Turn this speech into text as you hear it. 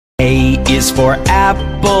A is for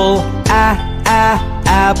apple,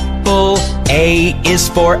 apple. A is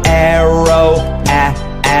for arrow,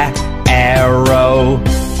 arrow.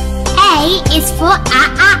 A is for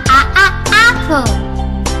apple.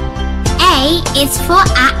 A is for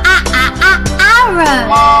arrow.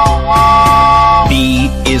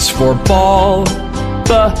 B is for ball,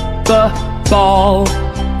 ball.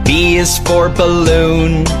 B is for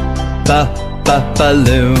balloon,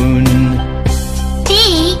 balloon. B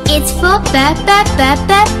is for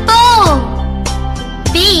ball.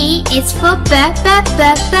 B is for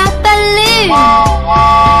balloon.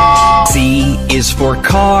 C is for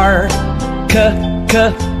car,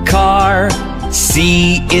 car.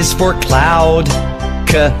 C is for cloud,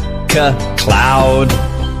 cloud.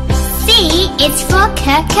 C is for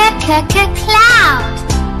cloud.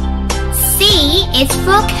 C is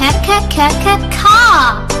for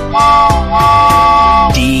car.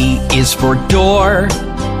 D is for door,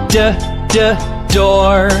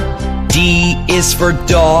 door. D is for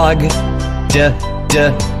dog,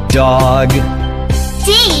 dog.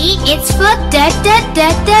 D is for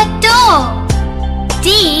door. D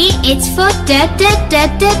is for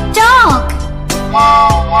dog.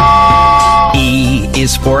 E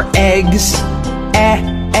is for eggs,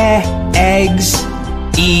 eggs.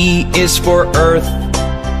 E is for earth.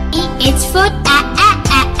 E is for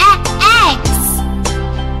eggs.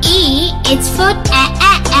 E is for earth.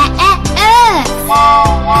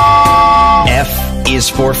 F is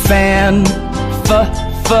for fan,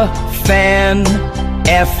 fan.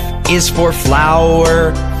 F is for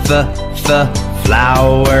flower,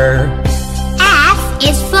 flower. F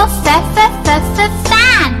is for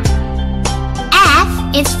fan. F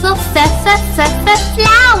is for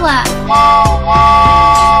flower.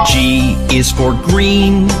 G is for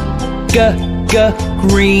green,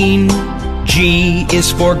 green. G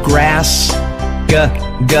is for grass,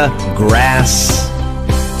 grass.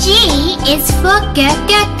 G is for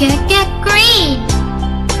green.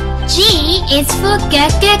 G is for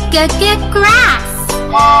grass.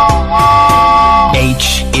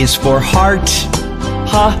 H is for heart,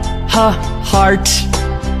 heart.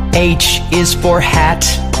 H is for hat,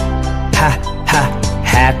 hat.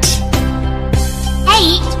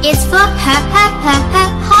 H is for heart.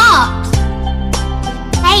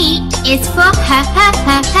 H is for hat.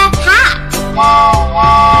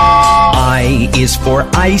 I is for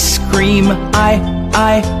ice cream,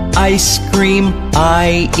 ice cream.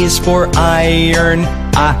 I is for iron,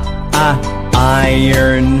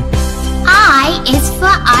 iron. I is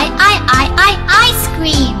for ice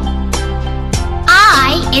cream.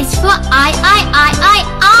 I is for iron.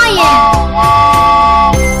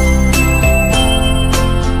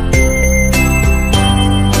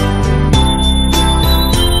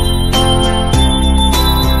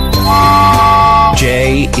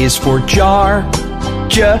 J is for jar,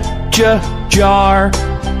 jar.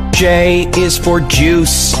 J is for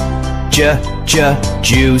juice,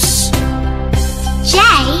 juice. J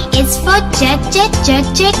is for jar.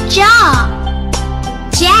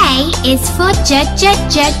 J is for juice.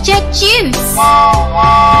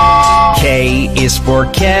 K is for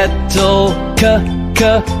kettle,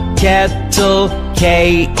 kettle.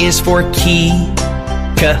 K is for key,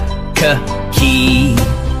 key.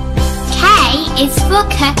 K is for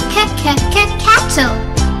kettle.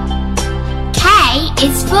 K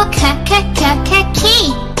is for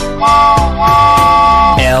key.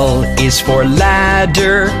 L is for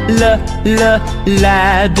ladder,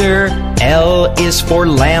 ladder. L is for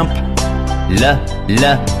lamp,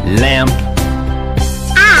 lamp.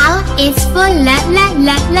 L is for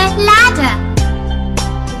ladder.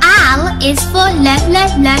 L is for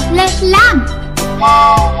lamp.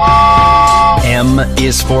 M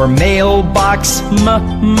is for mailbox,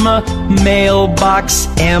 mailbox.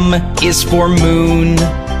 M is for moon,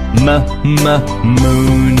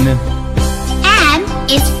 moon. M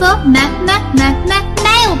is for mailbox.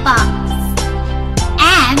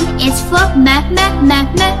 M is for moon.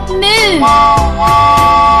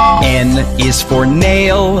 N is for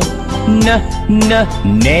nail,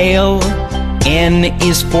 nail. N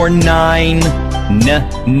is for nine,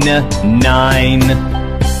 nine.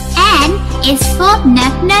 N is for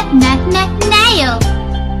nail.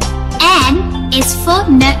 N is for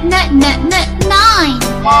nine.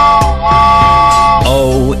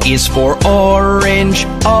 O is for orange,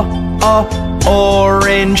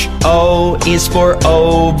 orange. O is for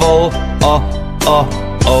oval,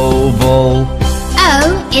 oval. O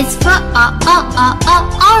is for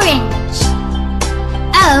orange.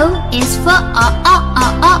 O is for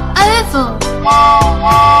oval.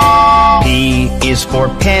 P is for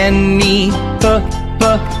penny,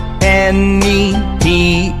 penny.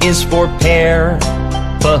 P is is for pear,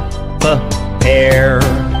 pear.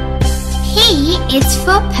 P is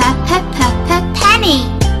for penny.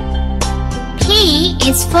 P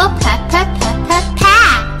is for pear.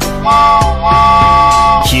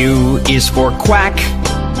 Q is for quack,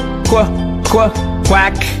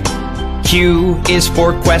 quack. Q is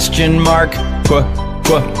for question mark,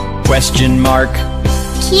 question mark.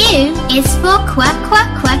 Q is for quack.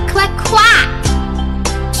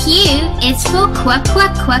 Q is for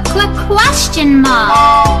question mark.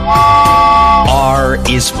 R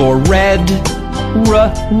is for red,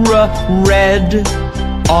 red.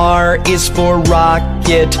 R is for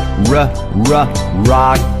rocket,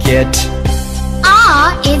 rocket.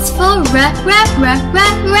 R is for red.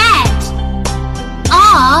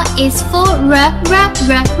 R is for rocket.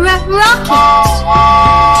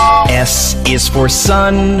 S is for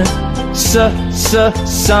sun,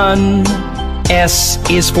 sun. S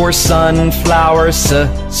is for sunflower,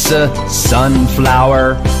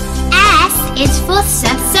 sunflower. S is for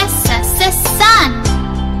sun.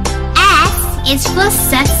 S is for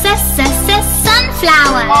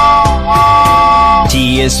sunflower.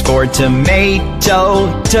 T is for tomato,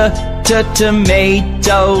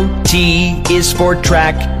 tomato. T is for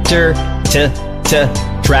tractor,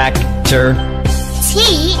 tractor. T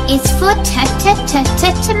is for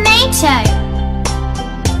tomato.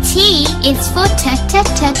 T is for tractor.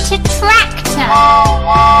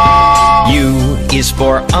 U is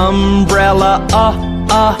for umbrella,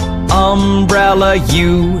 umbrella.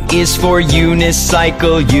 U is for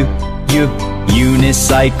unicycle,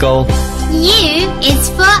 unicycle. U is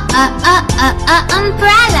for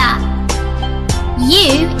umbrella.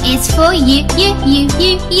 U is for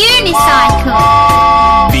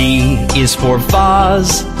unicycle. V is for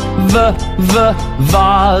vase,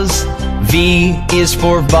 vase. V is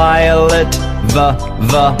for violet,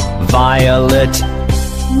 violet.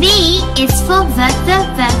 V is for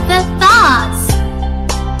vase.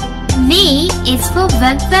 V is for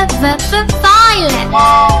violet.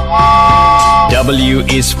 W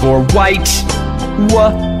is for white,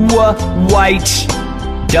 white.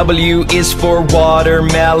 W is for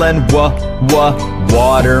watermelon,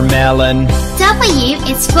 watermelon. W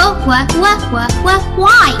is for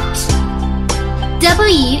white.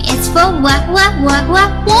 W is for watermelon.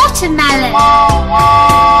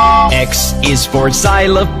 X is for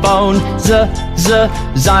xylophone,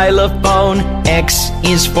 xylophone. X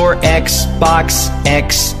is for Xbox,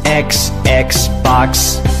 Xbox.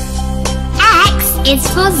 X is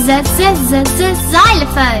for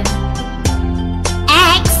xylophone.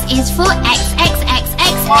 X is for Xbox.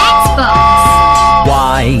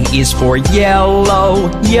 Y is for yellow,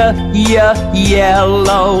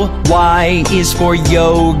 yellow. Y is for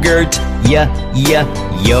yogurt,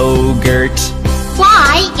 yogurt.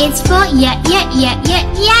 Y is for yellow.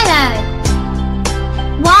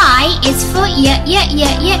 Y is for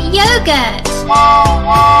yogurt.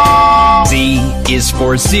 Z is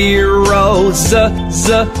for zero,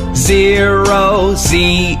 zero.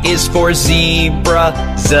 Z is for zebra,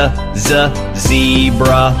 zebra.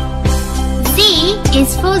 Z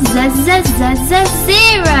is for zero.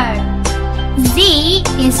 Z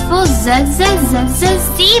is for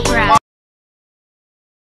zebra.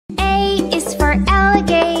 A is for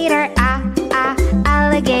alligator,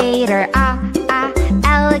 alligator,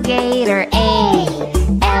 alligator. A,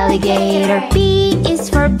 alligator. B is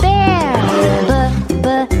for bear,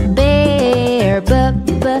 bear,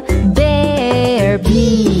 bear.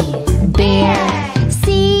 B, bear.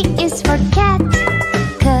 C is for cat,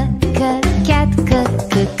 cat.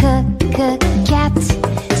 Cat.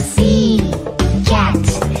 C, cat.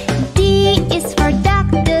 D is for duck,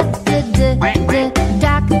 duck.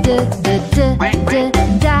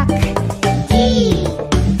 D,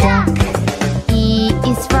 duck. E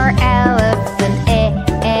is for elephant,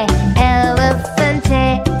 elephant.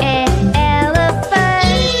 Elephant.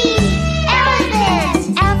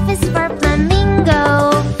 Elephant. F is for flamingo,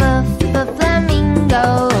 flamingo,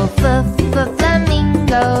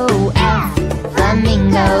 flamingo. F,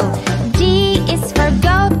 flamingo. G is for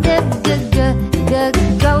goat,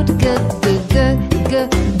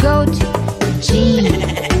 goat. G,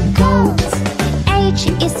 goat. H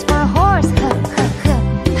is for horse,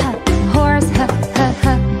 horse,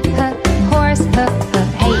 horse.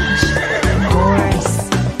 H, horse.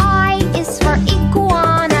 I is for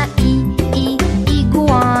iguana,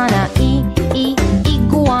 iguana,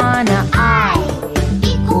 iguana. I,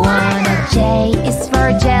 iguana. J is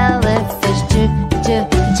for jellyfish,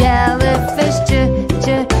 jellyfish,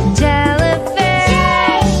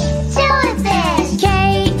 jellyfish. Jellyfish. K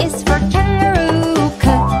is for kangaroo,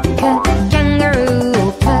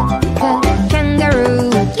 kangaroo,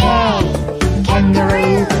 kangaroo. K.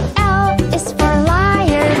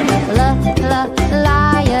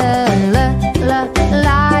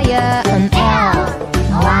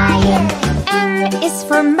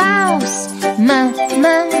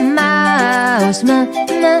 mouse,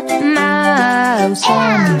 mouse.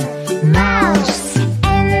 M, mouse.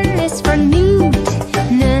 N is for newt.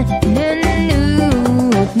 N,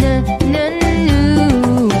 newt. Newt.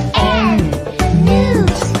 N,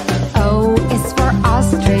 newt. O is for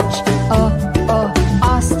ostrich. O,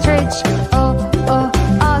 ostrich. O,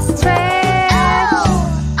 ostrich. Oh,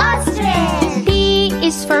 ostrich. P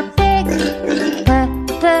is for pig. Pig.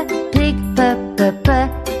 Pig.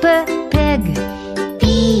 P,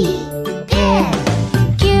 pig.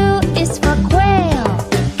 Q is for quail.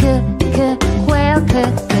 Quail.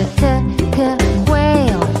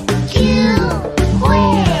 Quail. Q,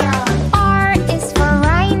 quail. R is for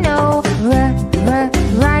rhino.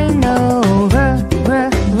 Rhino.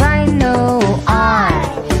 Rhino. R.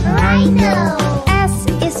 Rhino. S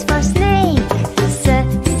is for snake.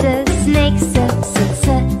 Snake.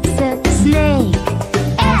 Snake.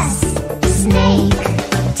 S. Snake.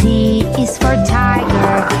 T is for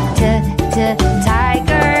tiger.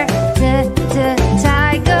 Tiger.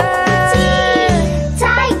 Tiger.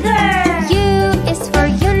 Tiger. U is for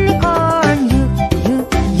unicorn.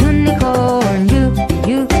 Unicorn.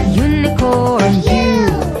 Unicorn.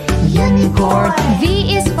 Unicorn. V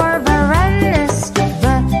is for Varanus.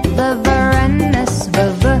 Varanus.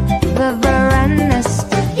 Varanus.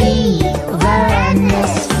 V,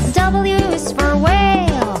 Varanus. W is for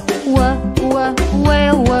whale. Whale.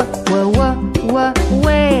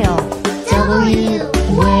 Whale. W,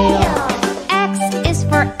 whale. X is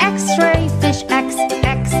for X-ray fish.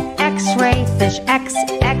 X-ray fish.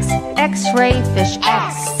 X-ray fish.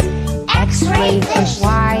 X-ray fish.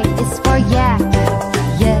 Y is for yak.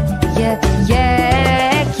 Yak.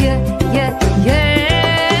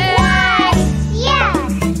 Y, yak.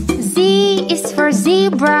 Z is for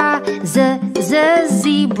zebra.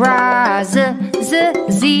 Zebra.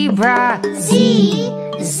 Zebra. Z,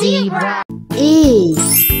 zebra.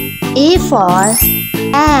 A for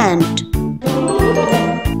ant.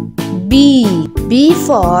 B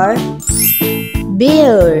for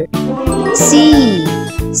bear. C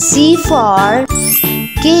for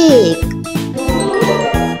cake.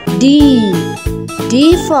 D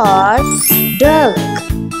for duck.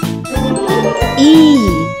 E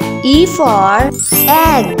for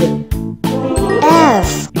egg. F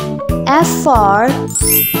for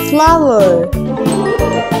flower.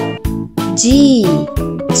 G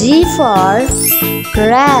for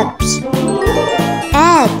grapes.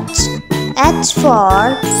 H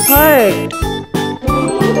for heart.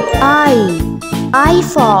 I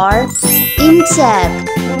for insect.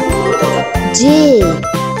 J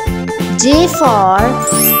for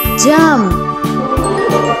jump.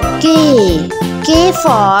 K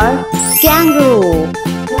for kangaroo.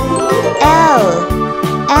 L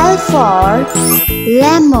for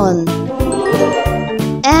lemon.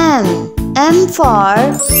 M for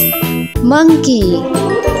monkey.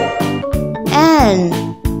 N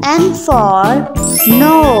for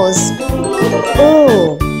nose. O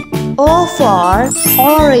for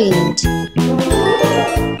orange.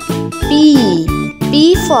 P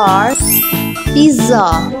for pizza.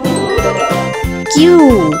 Q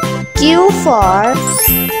for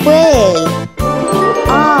quail.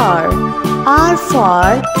 R for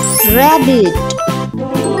rabbit.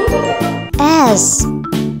 S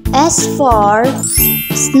for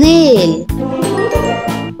snail.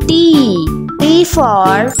 T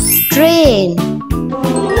for train.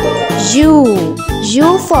 U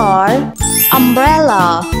for umbrella.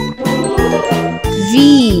 V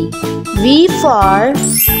for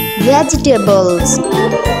vegetables.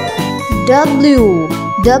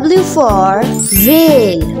 W for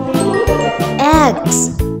whale.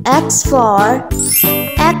 X for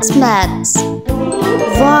X-Max.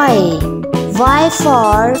 Y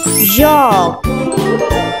for york.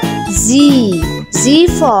 Z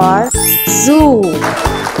for zoo.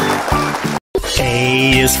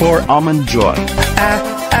 A is for almond joy.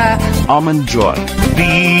 Almond joy.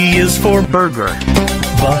 B is for burger.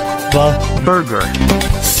 Burger.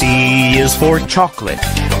 C is for chocolate.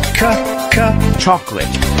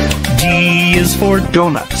 Chocolate. D is for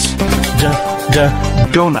donuts.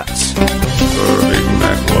 Donuts. Big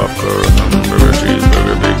Mac Whopper, hamburger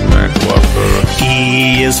cheeseburger, Big Mac Whopper.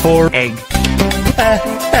 E is for egg.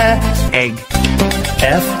 Egg.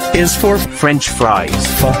 F is for French fries.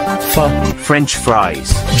 French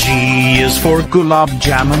fries. G is for gulab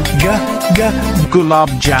jamun. Gulab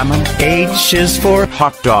jamun. H is for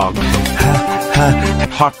hot dog.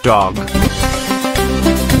 Hot dog.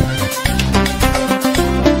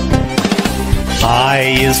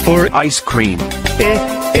 I is for ice cream.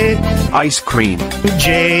 Ice cream.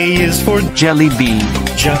 J is for jelly bean.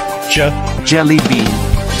 Jelly bean.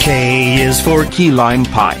 K is for key lime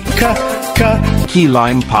pie. Key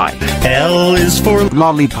lime pie. L is for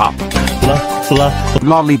Lollipop.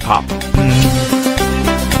 Lollipop.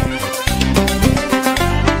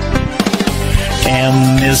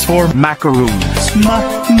 M is for Macaroons.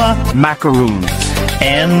 Macaroons.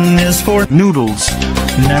 N is for Noodles.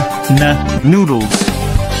 Noodles.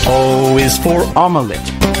 O is for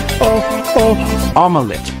Omelette.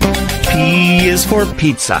 Omelette. P is for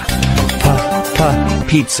Pizza.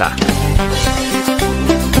 Pizza.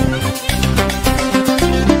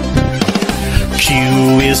 Q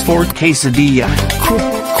is for Quesadilla.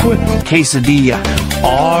 Quesadilla.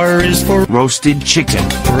 R is for Roasted chicken.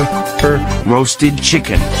 Roasted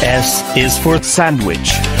chicken. S is for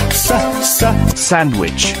Sandwich.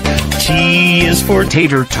 Sandwich. T is for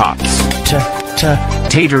Tater tots.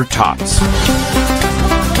 Tater tots.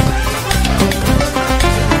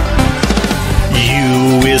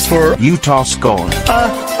 U is for Utah scone.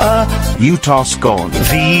 Utah scone.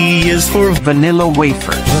 V is for Vanilla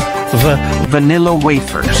wafers. Vanilla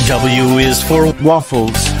wafers. W is for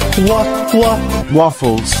Waffles.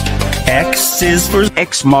 Waffles. X is for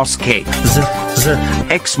Xmas cake.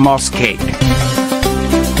 Xmas cake.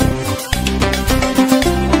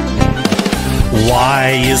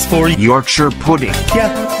 Y is for Yorkshire pudding.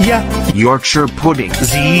 Yorkshire pudding.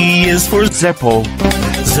 Z is for Zeppo.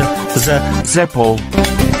 Zeppo.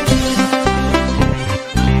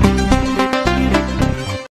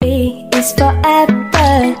 A is for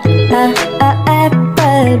apple,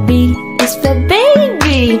 apple. B is for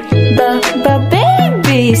baby,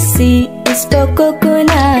 baby. C is for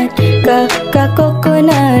coconut,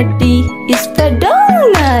 coconut. D is for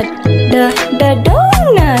donut,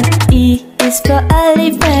 donut. E is for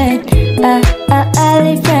elephant,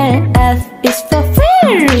 elephant. F is for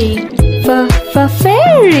fairy, for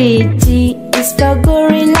fairy. G is for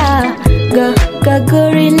gorilla,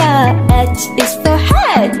 gorilla. H is for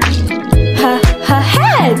head,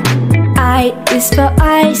 head. I is for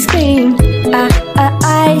ice cream,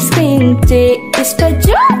 ice cream. J is for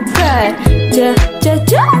joker,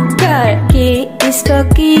 joker. K is for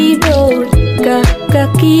keyboard,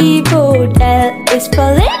 keyboard. L is for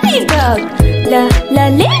ladybug,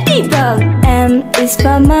 ladybug. M is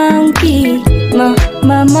for monkey,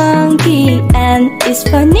 monkey. N is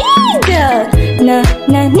for needle,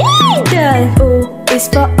 needle. O is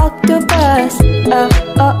for octopus,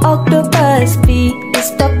 octopus. P is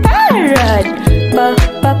for parrot,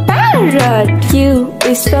 parrot. Q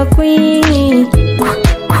is for queen,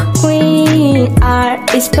 queen. R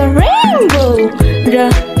is for rainbow,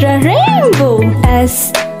 rainbow.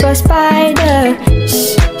 S for spider,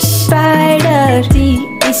 spider. T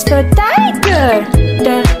is for tiger,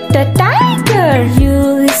 the tiger.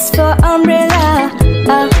 U is for umbrella,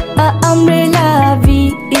 umbrella. V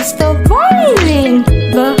is for violin,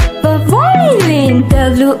 violin.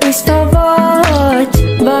 W is for watch,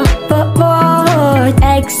 watch.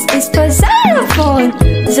 X is for xylophone,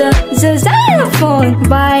 xylophone.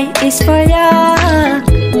 Y is for yak,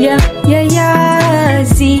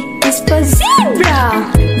 Z is for zebra,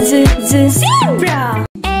 zebra.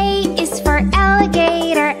 A is for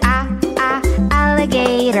alligator,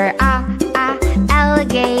 alligator,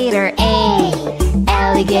 alligator. A,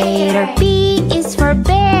 alligator. B is for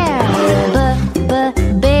bear,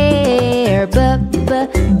 bear, bear.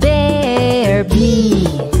 B,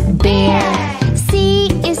 bear. C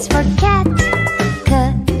is for cat,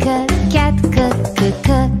 cat,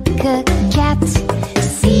 cat.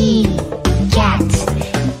 C, cat.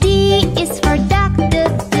 D is for duck,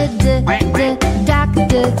 duck,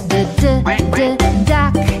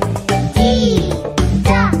 duck. E,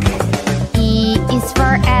 duck. E is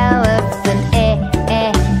for elephant,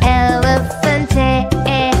 elephant,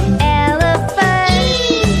 elephant.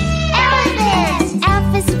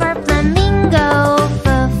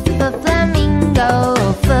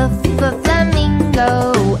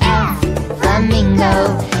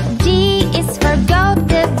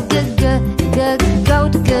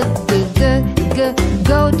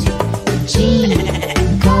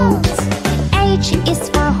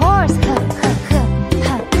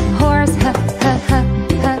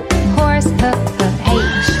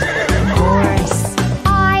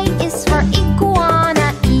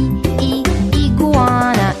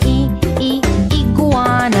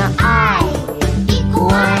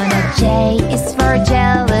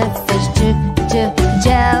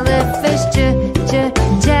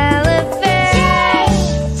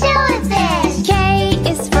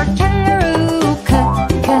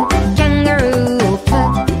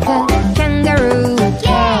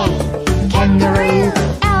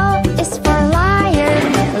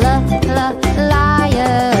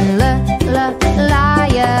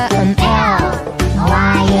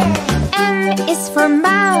 for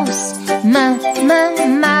mouse. Mouse.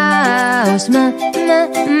 Mouse.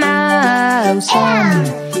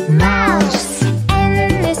 Mouse.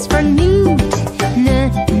 N is for newt.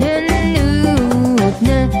 Newt.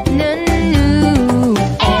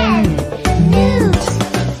 N. Newt.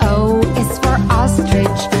 O is for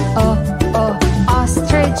ostrich.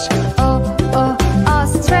 Ostrich.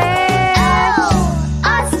 Ostrich.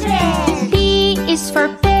 Ostrich. P is for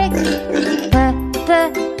pig. Pig.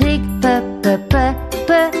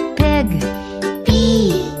 Pig. P.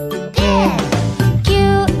 Pig. Q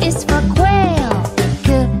is for quail.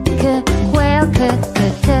 Quail.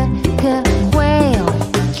 Quail.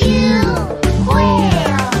 Q.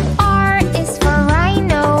 Quail. R is for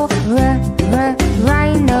rhino.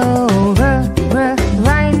 Rhino.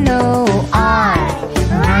 Rhino. R.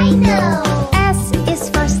 Rhino. S is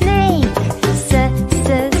for snake. Snake.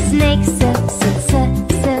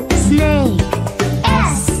 Snake.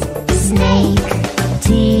 S. Snake. T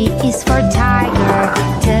is for tiger.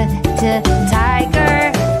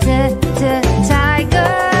 Tiger. Tiger.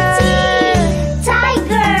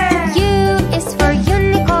 Tiger. U is for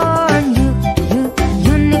unicorn.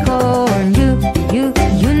 Unicorn.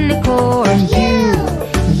 Unicorn.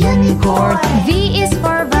 Unicorn. V is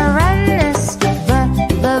for Varanus.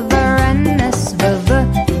 Varanus.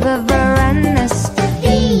 Varanus. V.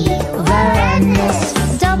 Varanus.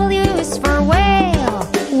 W is for whale.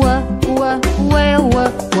 Whale.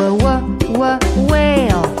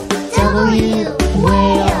 Whale. W.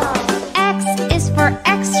 Whale. X is for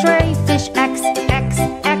X-ray fish.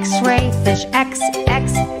 X-ray fish.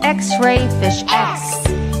 X-ray fish.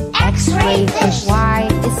 X-ray fish. Y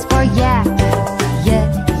is for yak.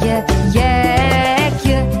 Yak. Yak.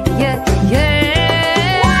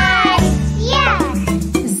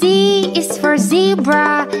 Z is for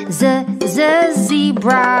zebra.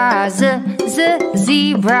 Zebra.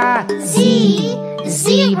 Zebra.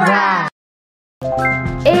 Zebra.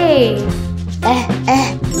 A.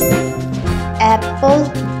 Apple.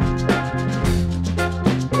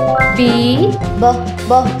 B.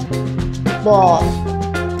 Ball.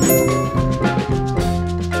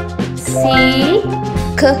 C.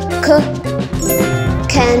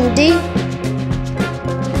 Candy.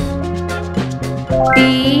 D.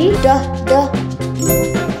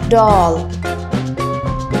 Doll.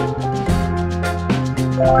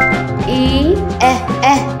 E. Egg.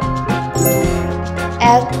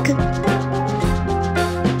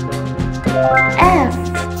 F.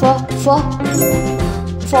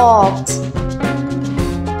 Fox.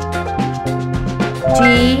 G.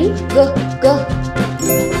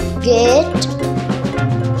 Gate.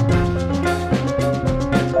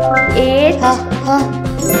 H.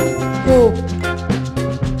 Hoop.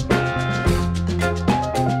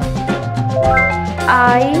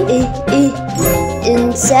 I.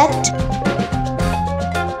 Insect.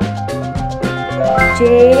 J.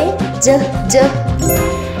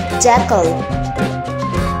 Jackal.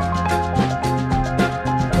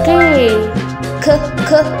 K.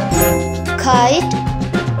 Kite.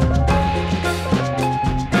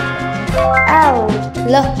 L.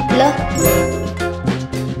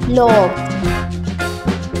 Log.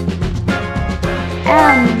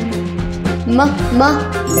 M.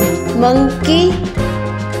 Monkey.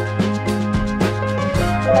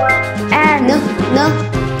 N.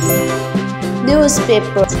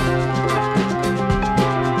 Newspaper.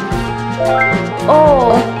 O.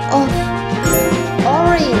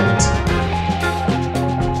 Orange.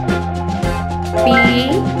 P.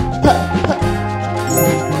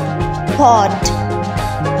 Pot.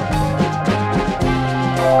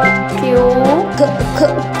 Q.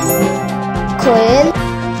 Quail.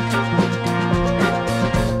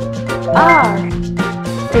 R.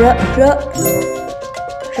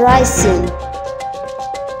 Raisin.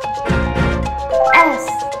 S.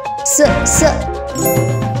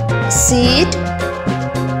 Seed.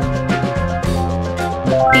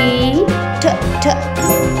 T.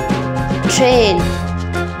 Train.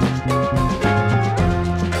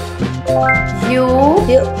 U.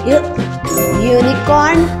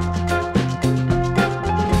 Unicorn.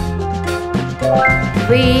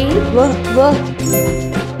 V.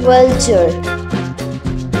 Vulture.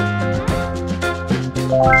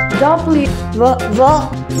 W.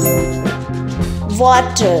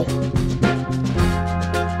 Water.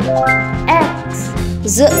 X.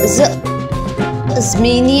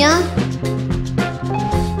 Zminia.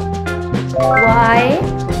 Y.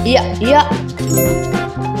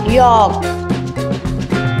 York.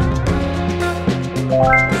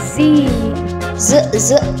 Z.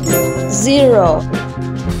 Zero.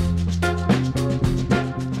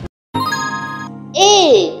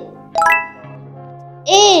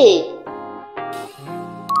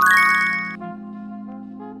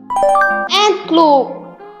 look.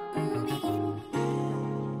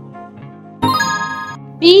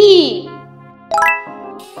 B.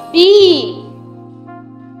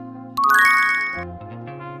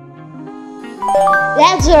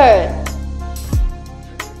 Desert.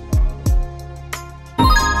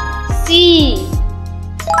 C.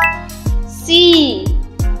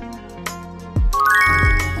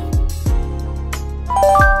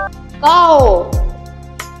 Cow.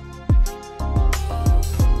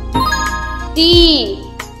 D.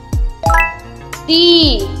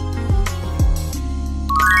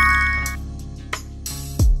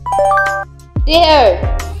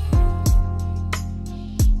 Deer.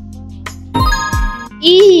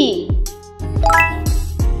 E.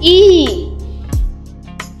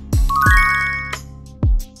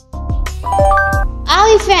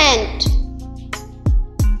 Elephant.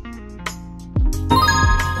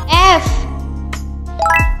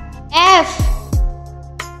 F.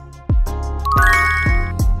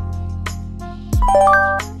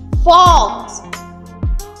 Fox.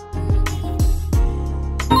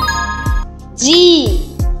 G.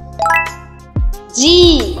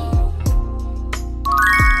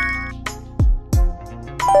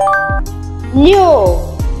 New.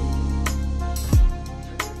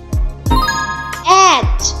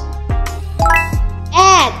 At.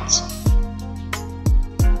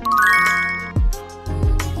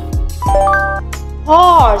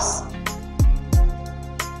 Horse.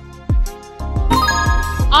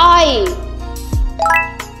 I.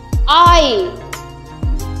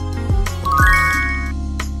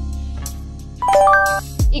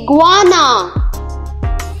 Iguana.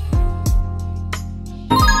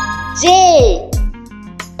 J.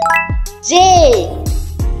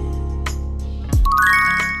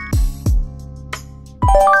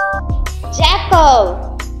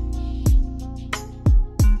 Jackal.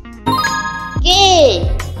 K.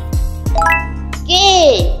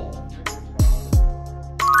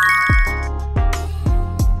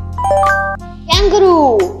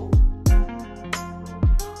 Kangaroo.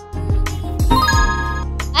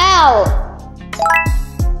 L.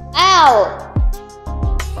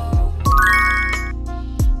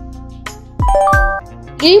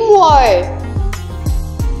 Lemur.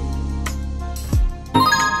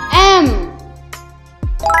 M.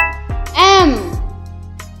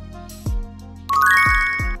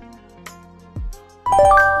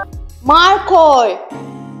 Markhor.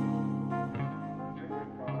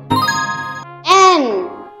 N.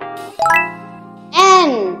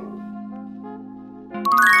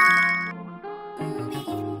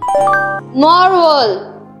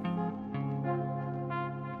 Narwhal.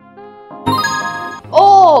 O.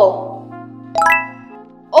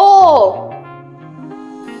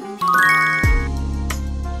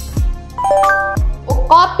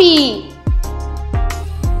 Okapi.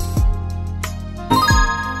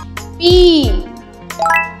 P.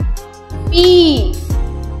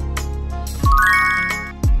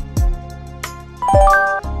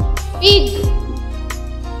 Pig.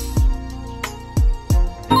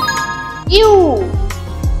 U.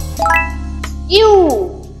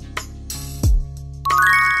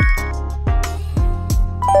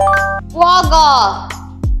 Quagga.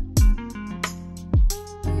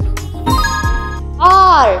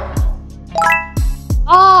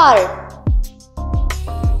 R.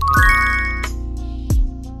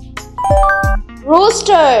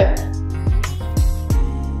 Rooster.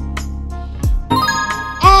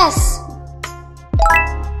 S.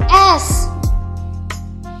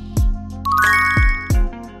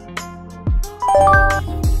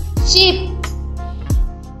 Sheep.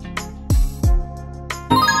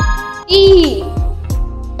 E.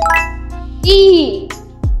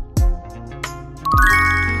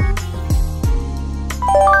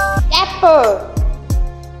 Dapper.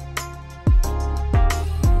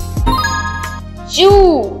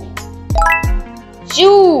 Jew.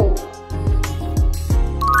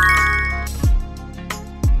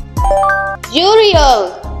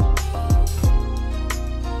 Uriel.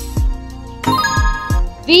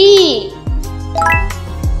 V.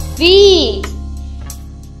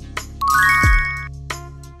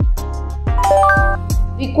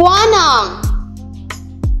 Iguana.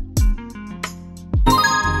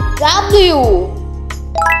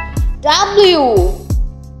 W.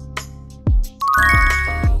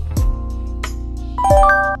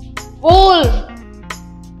 Wolf.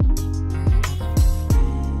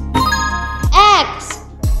 X.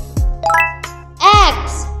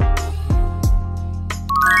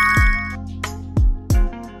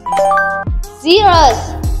 Cirrus.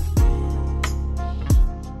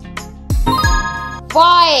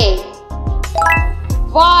 Y.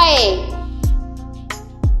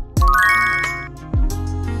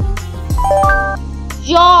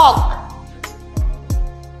 Jog.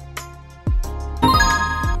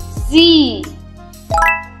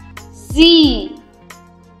 Z.